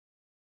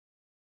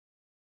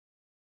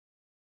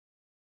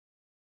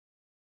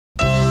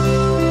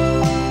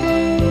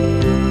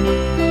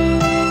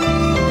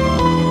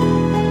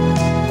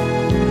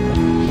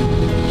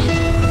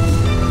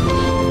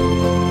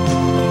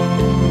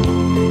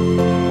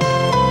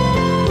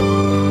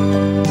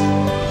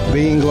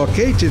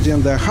Located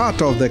in the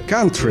heart of the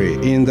country,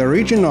 in the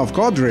region of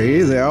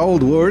Codri, the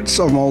old words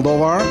of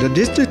Moldova, the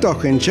district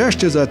of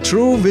Hincesti is a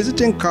true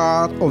visiting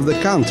card of the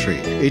country.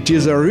 It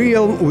is a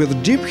realm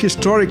with deep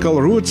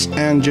historical roots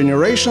and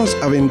generations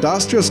of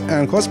industrious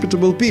and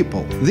hospitable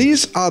people.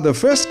 These are the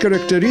first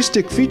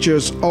characteristic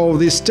features of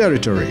this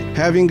territory.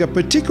 Having a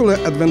particular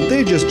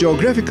advantageous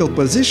geographical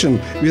position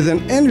with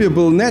an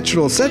enviable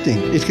natural setting,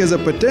 it has a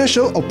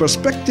potential of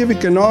prospective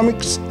economic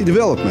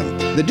development.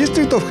 The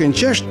district of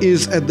Hîncești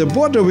is at the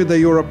border with the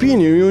European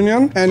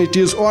Union, and it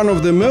is one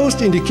of the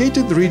most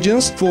indicated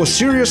regions for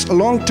serious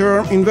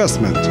long-term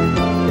investment.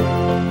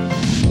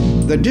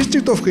 The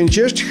district of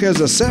Hincesti has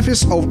a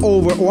surface of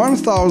over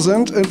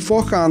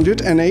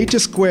 1,480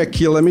 square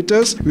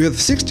kilometers with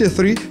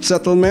 63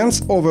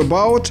 settlements of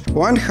about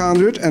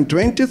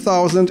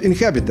 120,000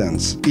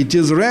 inhabitants. It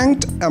is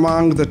ranked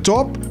among the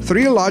top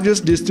 3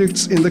 largest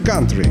districts in the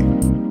country.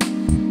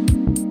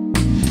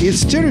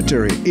 Its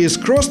territory is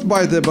crossed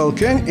by the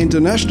Balkan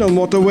International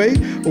Motorway,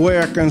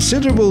 where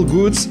considerable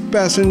goods,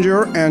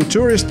 passenger and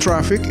tourist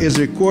traffic is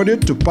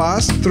recorded to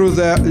pass through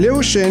the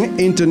Leușeni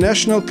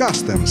International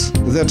Customs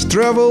that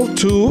travel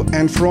to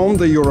and from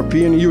the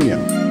European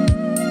Union.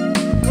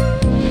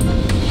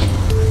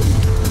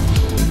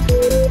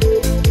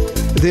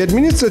 The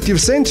administrative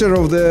center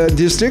of the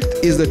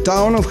district is the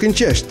town of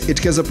Hincesti. It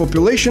has a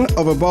population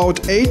of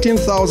about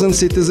 18,000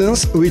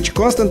 citizens, which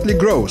constantly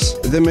grows.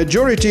 The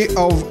majority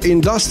of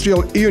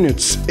industrial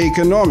units,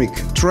 economic,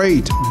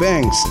 trade,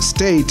 banks,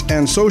 state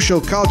and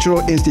social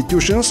cultural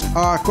institutions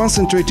are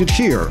concentrated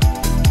here.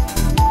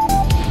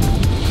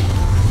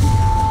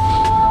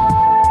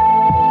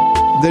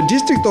 The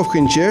district of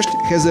Hincesti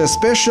has a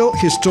special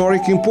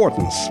historic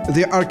importance.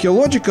 The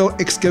archaeological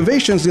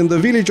excavations in the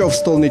village of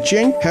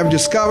Stolniceni have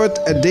discovered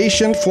a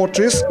Dacian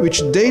fortress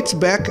which dates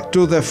back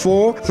to the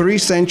 3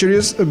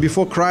 centuries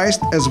before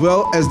Christ, as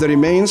well as the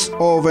remains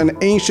of an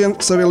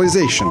ancient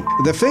civilization.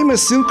 The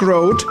famous Silk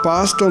Road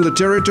passed on the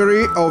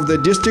territory of the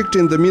district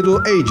in the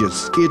Middle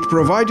Ages. It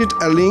provided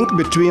a link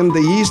between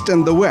the East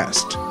and the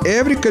West.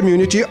 Every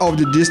community of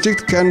the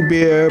district can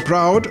be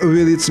proud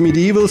with its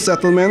medieval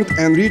settlement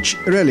and rich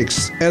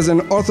relics, as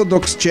an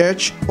Orthodox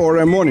church or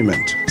a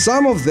monument.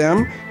 Some of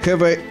them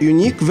have a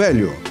unique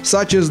value,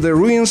 such as the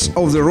ruins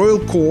of the royal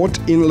court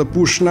in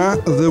Lăpușna,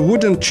 the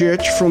wooden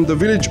church from the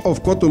village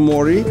of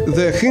Cotumori,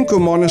 the Hincu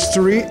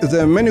monastery,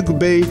 the Menuc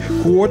Bay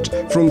court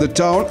from the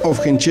town of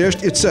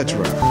Hincesti, etc.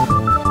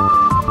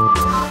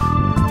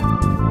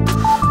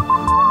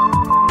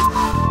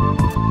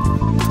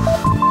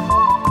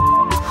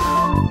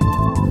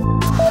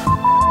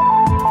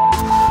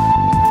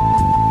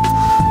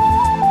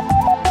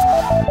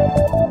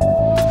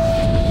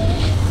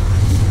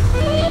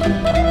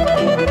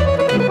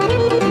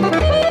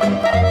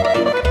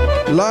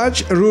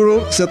 Large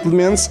rural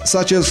settlements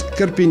such as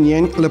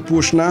Cărpineni,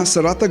 Lăpușna,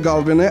 Sărata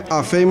Galbenă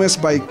are famous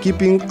by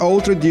keeping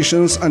old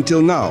traditions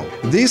until now.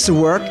 This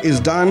work is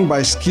done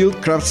by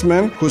skilled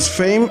craftsmen whose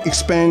fame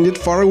expanded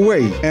far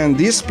away, and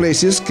these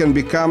places can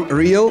become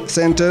real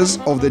centers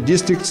of the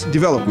district's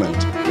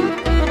development.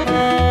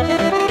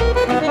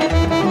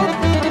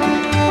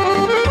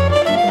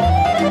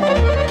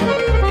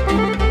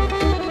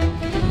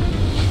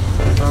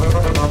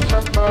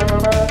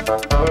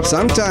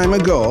 Some time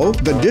ago,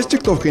 the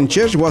district of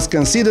Hincesti was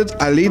considered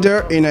a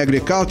leader in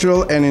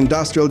agricultural and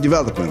industrial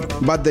development.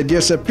 But the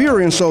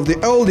disappearance of the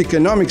old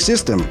economic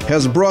system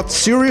has brought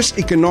serious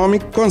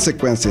economic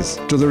consequences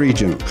to the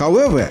region.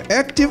 However,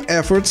 active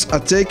efforts are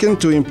taken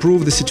to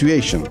improve the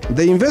situation.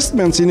 The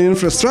investments in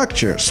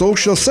infrastructure,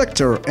 social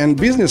sector and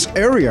business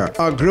area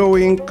are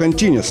growing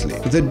continuously.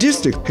 The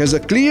district has a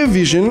clear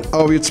vision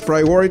of its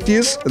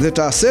priorities that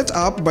are set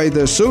up by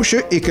the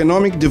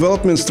socio-economic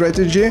development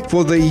strategy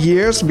for the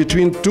years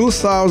between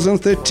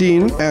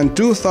 2013 and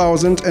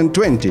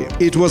 2020.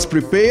 It was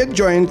prepared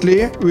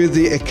jointly with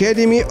the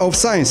Academy of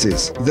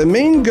Sciences. The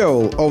main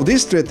goal of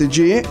this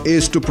strategy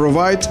is to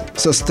provide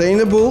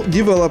sustainable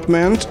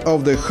development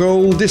of the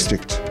whole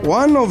district.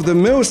 One of the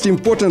most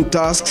important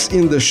tasks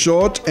in the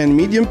short and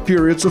medium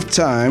periods of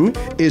time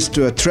is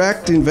to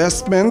attract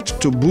investment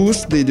to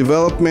boost the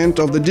development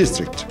of the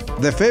district.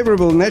 The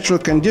favorable natural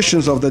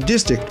conditions of the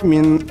district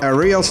mean a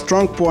real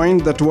strong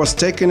point that was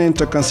taken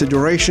into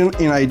consideration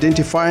in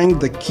identifying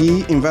the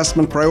key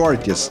investment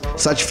priorities.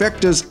 Such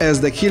factors as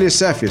the hilly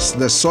surface,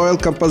 the soil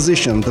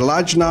composition, the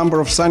large number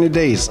of sunny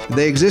days,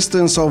 the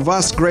existence of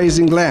vast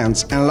grazing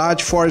lands and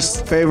large forests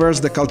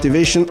favors the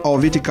cultivation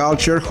of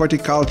viticulture,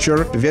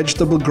 horticulture,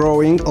 vegetable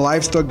growing,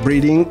 livestock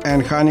breeding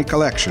and honey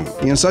collection.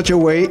 In such a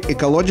way,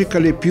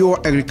 ecologically pure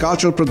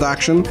agricultural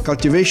production,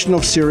 cultivation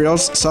of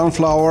cereals,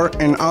 sunflower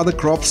and other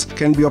crops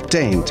can be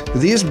obtained.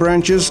 These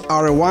branches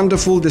are a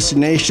wonderful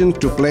destination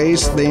to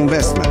place the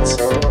investments.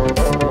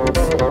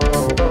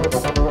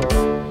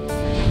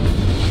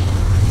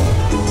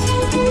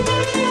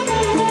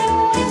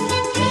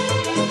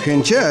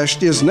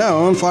 Hîncești is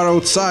known far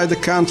outside the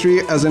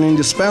country as an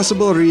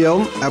indispensable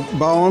realm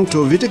bound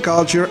to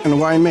viticulture and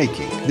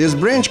winemaking. This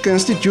branch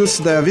constitutes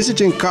the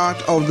visiting card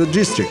of the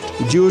district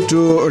due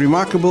to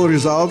remarkable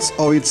results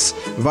of its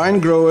wine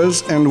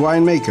growers and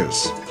winemakers.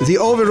 The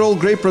overall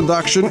grape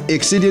production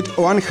exceeded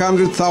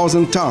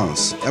 100,000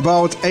 tons,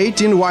 about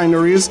 18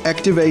 wineries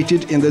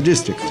activated in the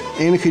district.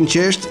 In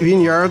Hincesti,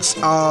 vineyards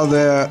are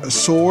the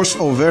source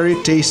of very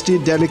tasty,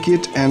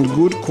 delicate and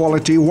good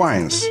quality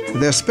wines.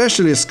 The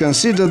specialists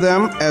consider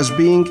them as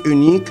being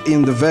unique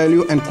in the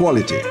value and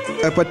quality.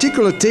 A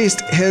particular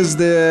taste has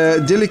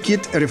the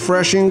delicate,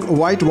 refreshing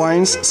white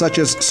wines such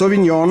as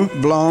Sauvignon,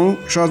 Blanc,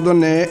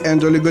 Chardonnay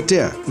and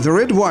Oligoter. The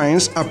red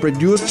wines are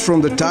produced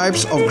from the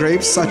types of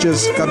grapes such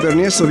as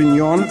Cabernet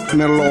Sauvignon,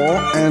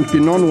 Merlot and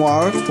Pinot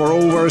Noir for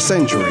over a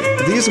century.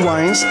 These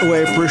wines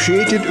were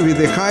appreciated with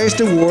the highest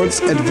awards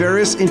at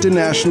various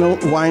international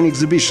wine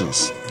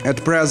exhibitions.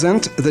 At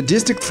present, the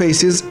district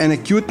faces an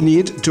acute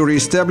need to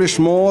re-establish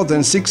more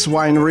than 6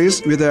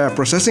 wineries with a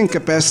processing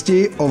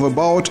capacity of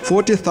about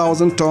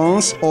 40,000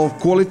 tons of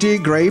quality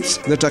grapes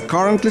that are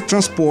currently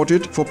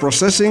transported for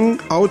processing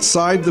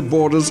outside the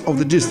borders of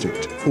the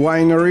district.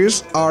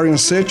 Wineries are in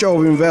search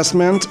of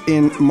investment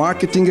in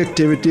marketing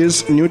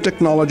activities, new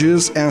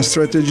technologies and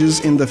strategies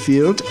in the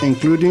field,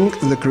 including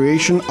the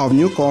creation of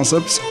new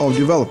concepts of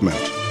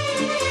development.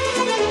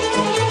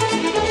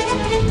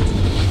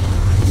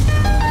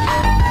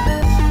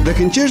 The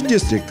Hincesti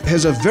district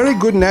has a very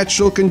good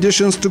natural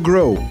conditions to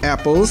grow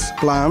apples,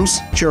 plums,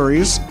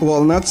 cherries,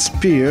 walnuts,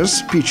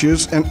 pears,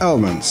 peaches and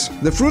almonds.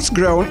 The fruits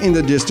grown in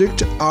the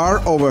district are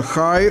of a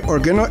high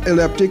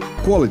organoleptic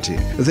quality.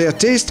 Their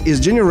taste is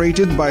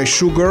generated by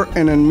sugar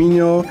and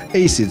amino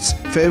acids,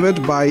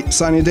 favored by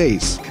sunny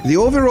days. The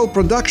overall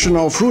production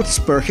of fruits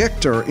per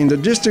hectare in the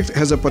district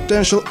has a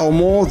potential of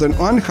more than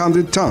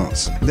 100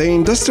 tons. The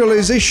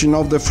industrialization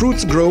of the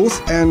fruits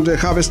growth and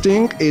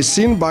harvesting is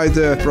seen by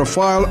the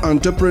profile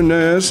entrepreneurs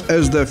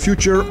as the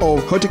future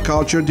of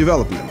horticulture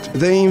development.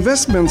 The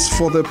investments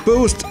for the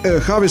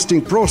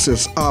post-harvesting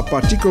process are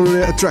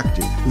particularly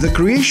attractive. The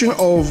creation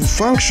of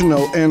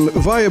functional and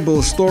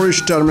viable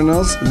storage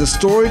terminals, the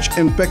storage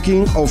and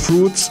packing of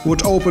fruits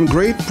would open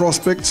great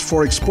prospects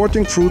for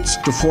exporting fruits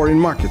to foreign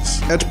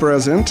markets. At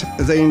present,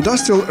 the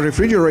industrial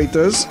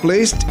refrigerators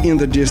placed in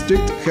the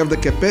district have the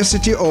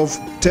capacity of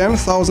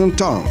 10,000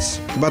 tons,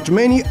 but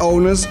many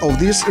owners of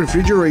these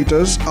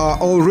refrigerators are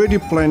already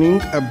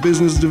planning a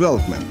business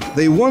development.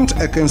 They want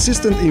a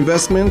consistent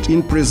investment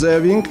in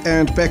preserving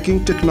and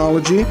packing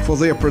technology for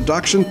their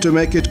production to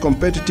make it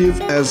competitive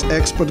as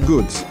export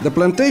goods. The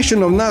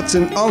plantation of nuts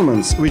and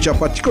almonds, which are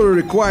particularly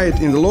required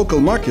in the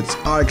local markets,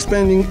 are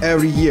expanding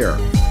every year.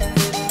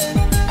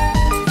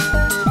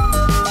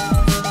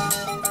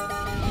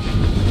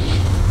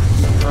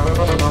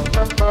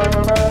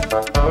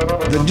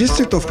 The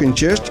district of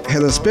Hincesti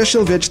has a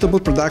special vegetable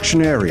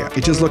production area.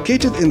 It is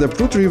located in the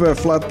Prut River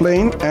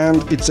floodplain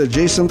and its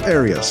adjacent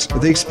areas.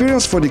 The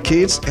experience for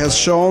decades has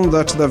shown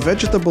that the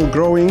vegetable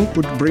growing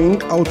could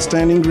bring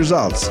outstanding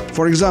results.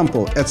 For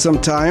example, at some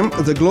time,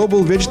 the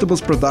global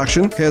vegetables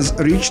production has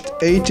reached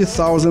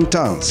 80,000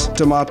 tons.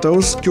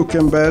 Tomatoes,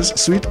 cucumbers,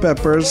 sweet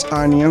peppers,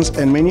 onions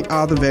and many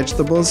other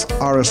vegetables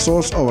are a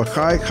source of a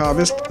high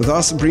harvest,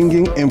 thus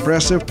bringing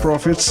impressive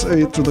profits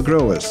to the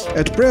growers.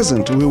 At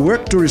present, we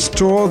work to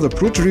restore the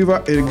Prut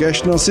River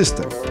irrigational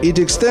system. It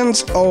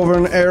extends over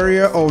an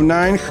area of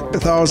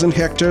 9,000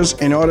 hectares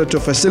in order to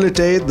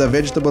facilitate the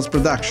vegetables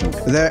production.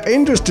 The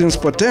industry's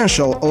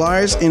potential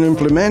lies in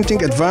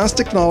implementing advanced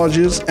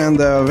technologies, and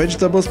the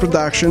vegetables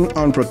production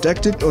on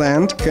protected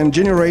land can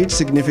generate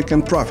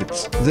significant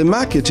profits. The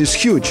market is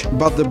huge,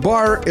 but the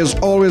buyer is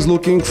always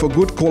looking for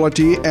good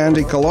quality and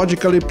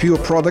ecologically pure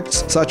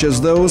products such as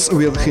those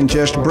with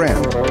Hincesti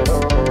brand.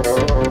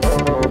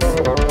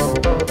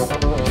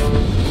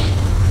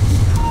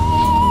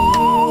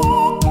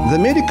 The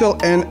medical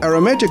and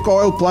aromatic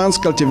oil plants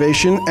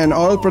cultivation and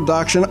oil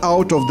production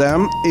out of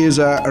them is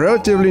a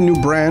relatively new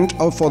brand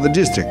for the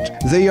district.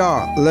 They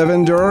are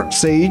lavender,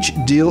 sage,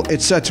 dill,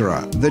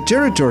 etc. The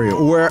territory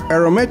where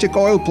aromatic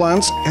oil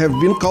plants have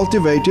been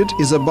cultivated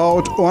is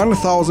about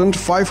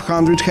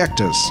 1,500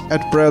 hectares.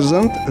 At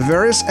present,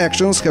 various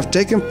actions have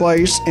taken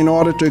place in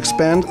order to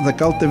expand the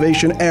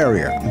cultivation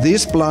area.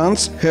 These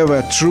plants have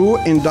a true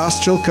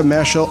industrial,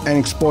 commercial and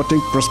exporting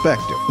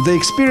perspective. The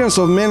experience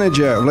of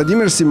manager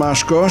Vladimir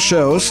Simashko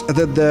shows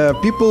that the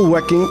people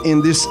working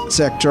in this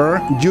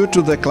sector, due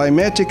to the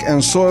climatic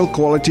and soil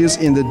qualities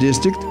in the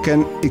district,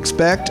 can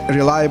expect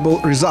reliable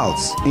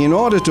results. In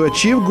order to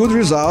achieve good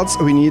results,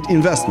 we need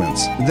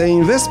investments. The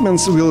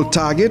investments will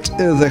target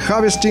the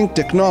harvesting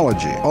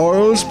technology,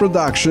 oils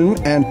production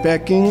and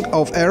packing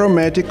of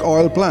aromatic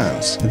oil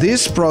plants.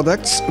 These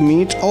products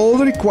meet all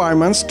the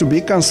requirements to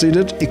be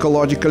considered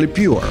ecologically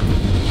pure.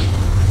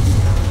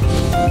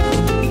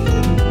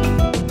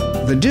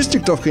 The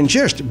district of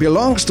Hîncești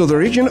belongs to the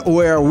region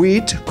where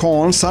wheat,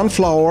 corn,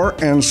 sunflower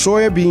and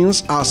soya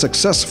beans are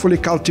successfully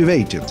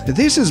cultivated.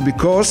 This is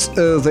because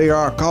they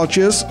are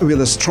cultures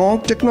with a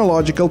strong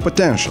technological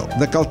potential.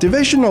 The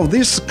cultivation of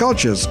these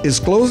cultures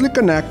is closely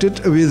connected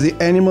with the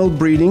animal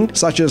breeding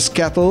such as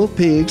cattle,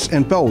 pigs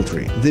and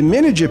poultry. The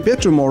manager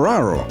Petru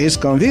Moraru is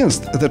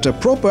convinced that a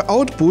proper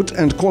output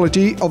and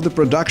quality of the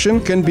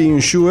production can be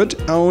ensured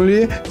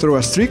only through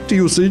a strict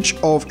usage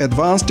of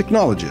advanced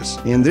technologies.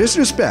 In this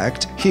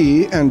respect,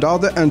 he and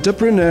other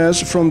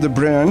entrepreneurs from the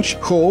branch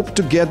hope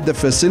to get the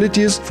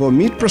facilities for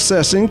meat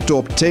processing to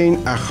obtain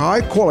a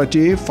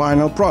high-quality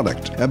final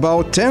product.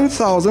 About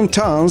 10,000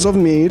 tons of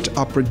meat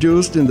are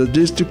produced in the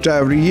district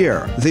every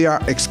year. They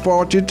are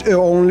exported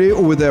only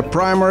with a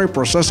primary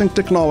processing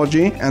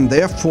technology and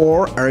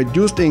therefore a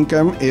reduced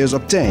income is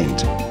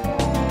obtained.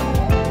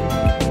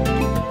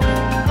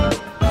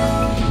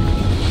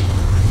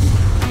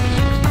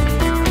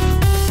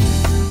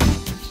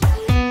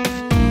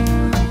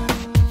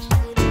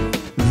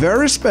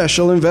 Very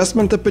special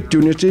investment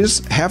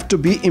opportunities have to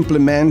be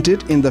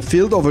implemented in the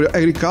field of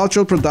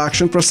agricultural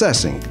production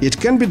processing. It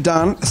can be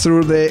done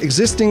through the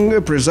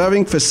existing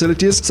preserving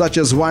facilities such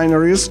as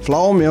wineries,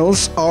 flour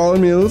mills, oil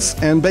mills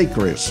and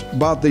bakeries,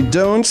 but they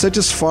don't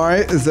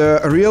satisfy the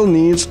real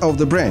needs of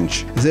the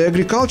branch. The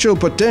agricultural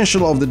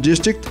potential of the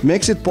district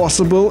makes it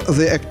possible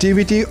the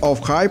activity of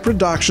high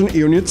production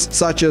units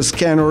such as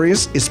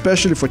canneries,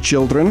 especially for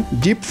children,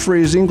 deep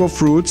freezing of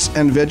fruits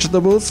and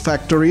vegetables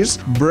factories,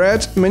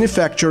 bread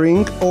manufacturing,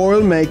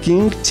 oil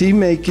making, tea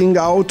making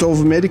out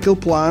of medical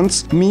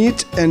plants,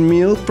 meat and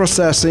milk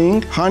processing,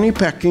 honey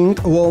packing,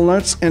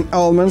 walnuts and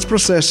almonds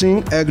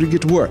processing,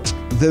 aggregate works.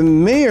 The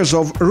mayors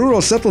of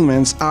rural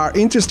settlements are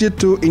interested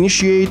to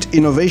initiate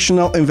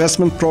innovational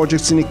investment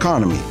projects in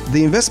economy.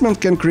 The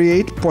investment can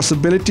create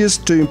possibilities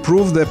to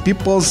improve the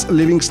people's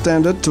living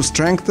standard, to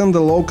strengthen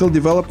the local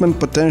development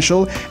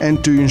potential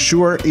and to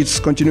ensure its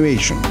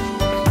continuation.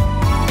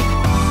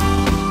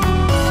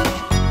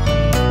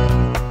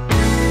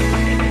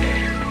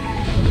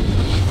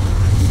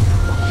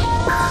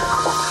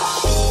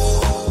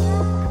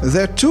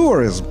 The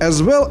tourism,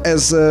 as well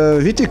as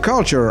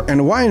viticulture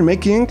and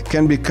winemaking,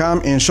 can become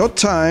in short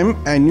time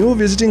a new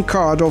visiting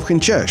card of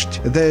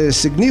Hincesti. The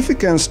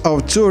significance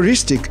of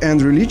touristic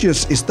and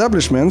religious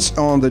establishments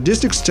on the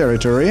district's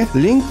territory,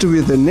 linked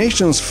with the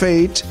nation's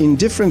fate in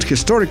different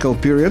historical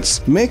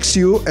periods, makes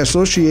you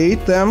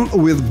associate them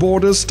with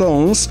border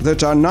stones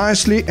that are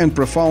nicely and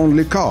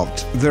profoundly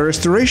carved. The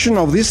restoration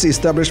of these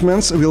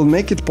establishments will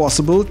make it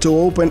possible to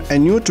open a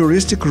new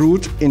touristic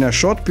route in a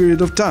short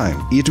period of time.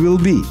 It will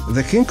be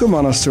the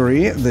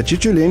Monastery, the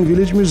Chichuleni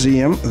Village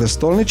Museum, the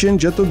Stolnice and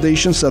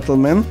Jetodation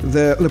Settlement,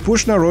 the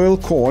Lepușna Royal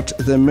Court,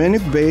 the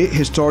Menuk Bay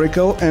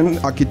Historical and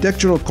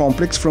Architectural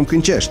Complex from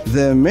Hîncești.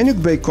 The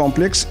Menuk Bay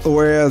Complex,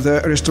 where the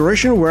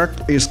restoration work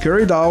is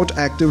carried out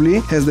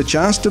actively, has the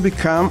chance to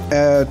become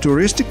a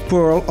touristic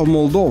pearl of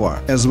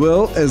Moldova, as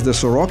well as the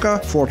Soroka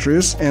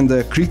Fortress and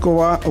the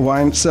Krikova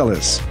wine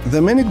cellars.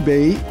 The Menuk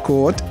Bay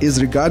Court is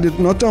regarded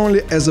not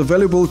only as a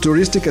valuable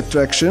touristic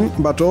attraction,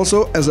 but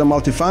also as a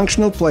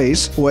multifunctional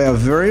place where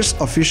various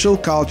official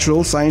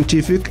cultural,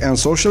 scientific and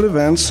social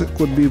events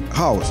could be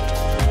housed.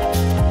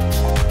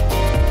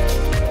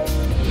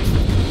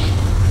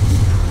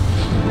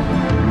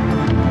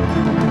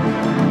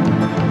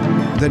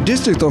 The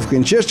district of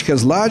Hincesti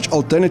has large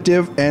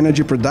alternative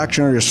energy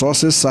production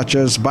resources such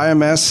as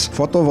biomass,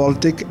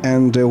 photovoltaic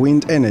and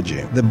wind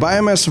energy. The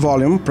biomass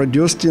volume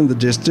produced in the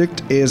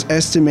district is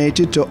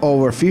estimated to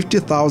over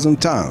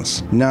 50,000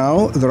 tons.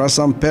 Now there are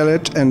some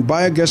pellet and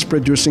biogas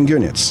producing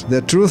units.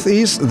 The truth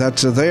is that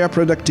their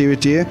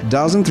productivity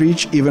doesn't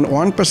reach even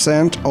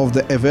 1% of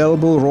the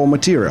available raw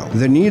material.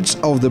 The needs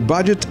of the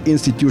budget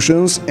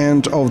institutions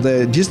and of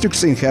the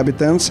district's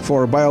inhabitants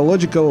for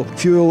biological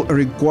fuel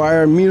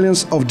require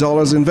millions of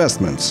dollars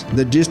investments.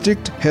 The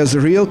district has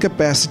real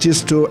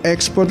capacities to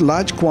export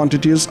large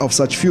quantities of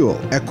such fuel.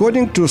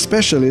 According to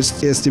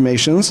specialist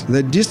estimations,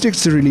 the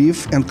district's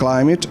relief and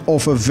climate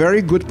offer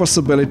very good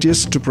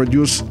possibilities to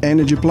produce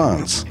energy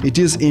plants. It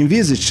is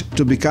envisaged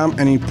to become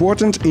an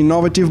important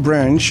innovative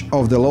branch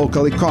of the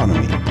local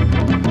economy.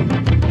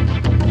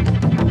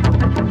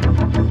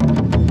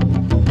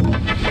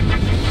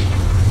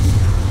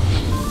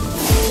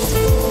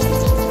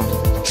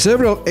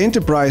 Several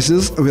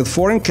enterprises with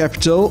foreign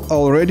capital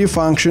already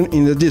function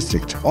in the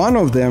district. One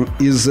of them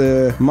is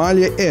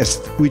Malia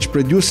Est, which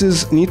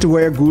produces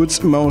knitwear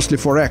goods mostly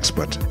for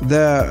export.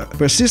 The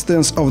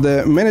persistence of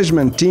the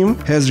management team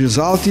has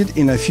resulted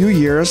in a few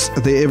years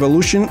the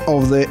evolution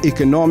of the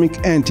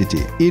economic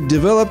entity. It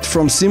developed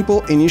from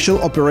simple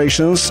initial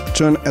operations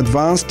to an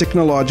advanced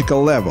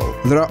technological level.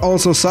 There are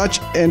also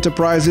such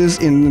enterprises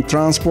in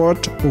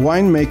transport,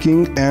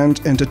 winemaking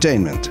and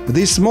entertainment.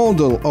 This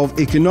model of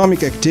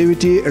economic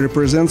activity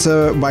represents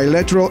a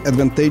bilateral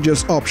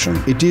advantageous option.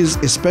 It is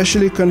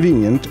especially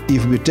convenient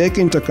if we take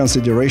into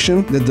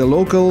consideration that the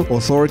local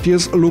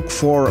authorities look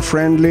for a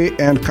friendly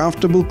and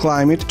comfortable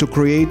climate to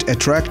create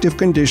attractive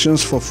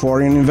conditions for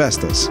foreign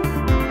investors.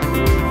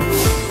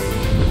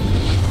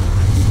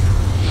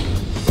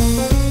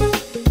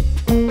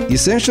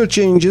 Essential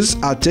changes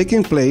are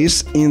taking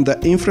place in the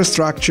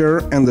infrastructure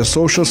and the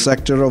social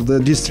sector of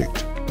the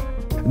district.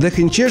 The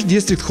Hîncești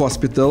District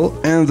Hospital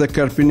and the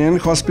Carpinen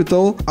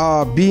Hospital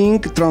are being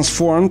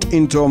transformed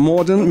into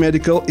modern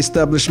medical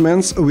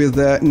establishments with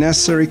the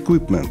necessary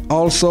equipment.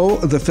 Also,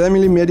 the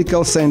family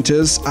medical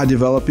centers are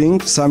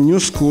developing, some new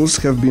schools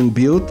have been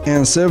built,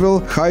 and several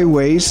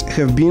highways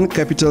have been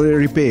capitally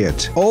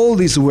repaired. All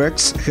these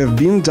works have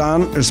been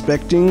done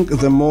respecting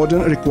the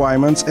modern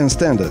requirements and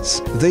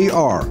standards. They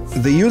are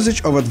the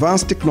usage of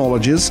advanced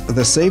technologies,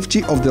 the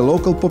safety of the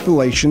local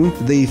population,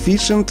 the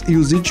efficient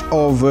usage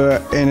of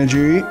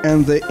energy,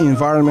 and the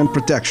environment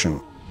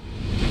protection.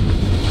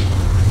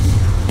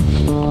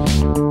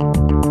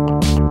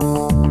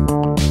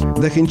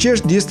 The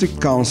Hincesti District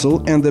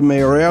Council and the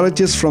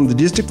mayoralities from the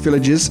district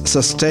villages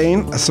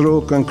sustain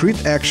through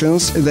concrete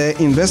actions the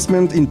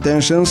investment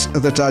intentions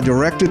that are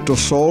directed to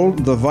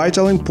solve the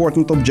vital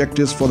important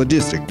objectives for the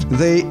district.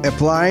 They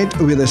applied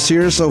with a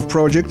series of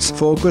projects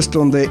focused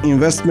on the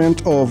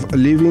investment of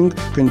living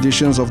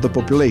conditions of the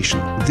population.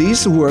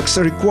 These works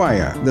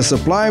require the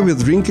supply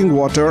with drinking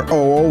water of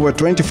over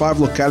 25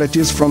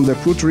 localities from the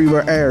Put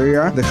River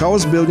area, the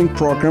house building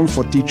program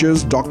for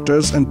teachers,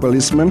 doctors and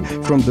policemen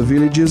from the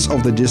villages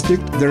of the district,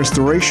 the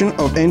restoration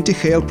of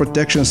anti-hail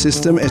protection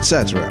system,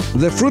 etc.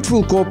 The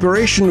fruitful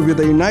cooperation with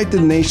the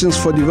United Nations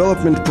for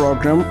Development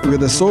Program, with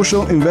the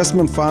Social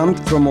Investment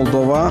Fund from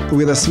Moldova,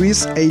 with the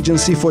Swiss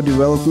Agency for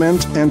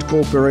Development and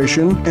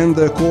Cooperation, and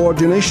the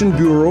Coordination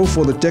Bureau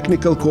for the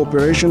Technical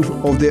Cooperation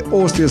of the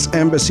Austria's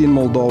Embassy in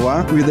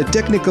Moldova, with the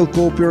Technical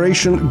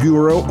Cooperation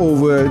Bureau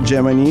of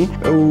Germany,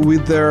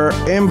 with their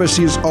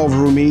embassies of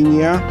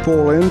Romania,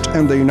 Poland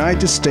and the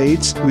United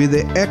States, with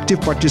the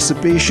active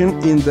participation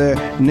in the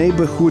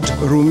neighborhood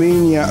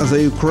Romania,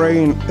 the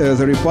Ukraine,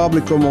 the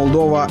Republic of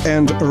Moldova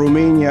and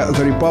Romania,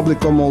 the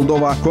Republic of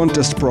Moldova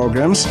contest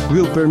programs,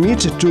 will permit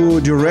to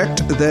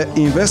direct the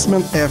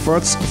investment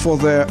efforts for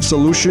the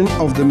solution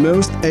of the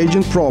most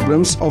urgent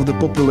problems of the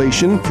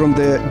population from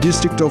the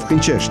district of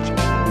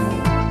Hincesti.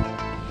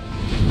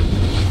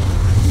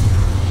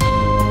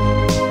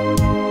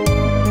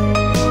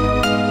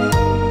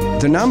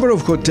 The number of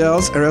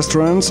hotels,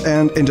 restaurants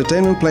and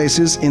entertainment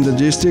places in the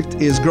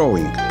district is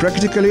growing.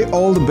 Practically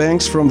all the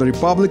banks from the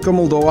Republic of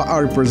Moldova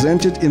are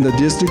represented in the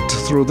district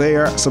through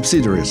their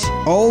subsidiaries.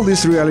 All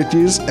these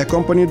realities,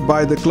 accompanied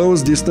by the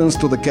close distance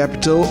to the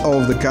capital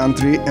of the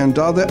country and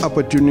other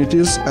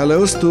opportunities,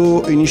 allows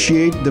to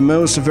initiate the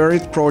most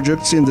varied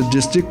projects in the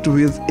district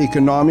with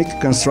economic,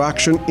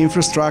 construction,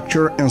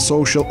 infrastructure and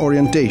social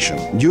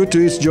orientation. Due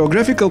to its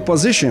geographical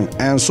position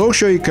and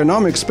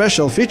socio-economic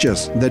special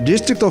features, the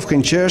district of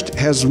Hincesti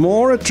has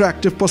more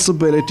attractive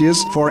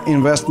possibilities for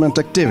investment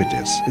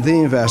activities. The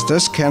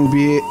investors can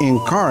be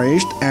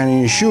encouraged and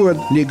insured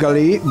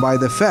legally by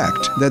the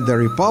fact that the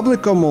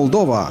Republic of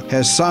Moldova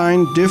has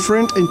signed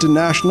different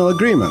international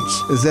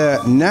agreements.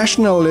 The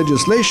national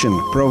legislation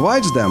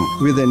provides them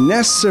with the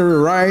necessary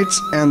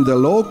rights and the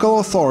local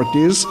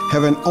authorities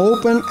have an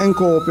open and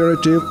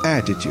cooperative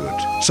attitude.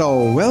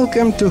 So,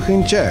 welcome to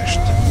Hincesti.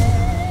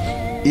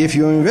 If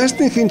you invest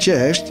in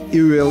Hincesti,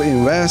 you will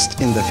invest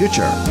in the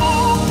future.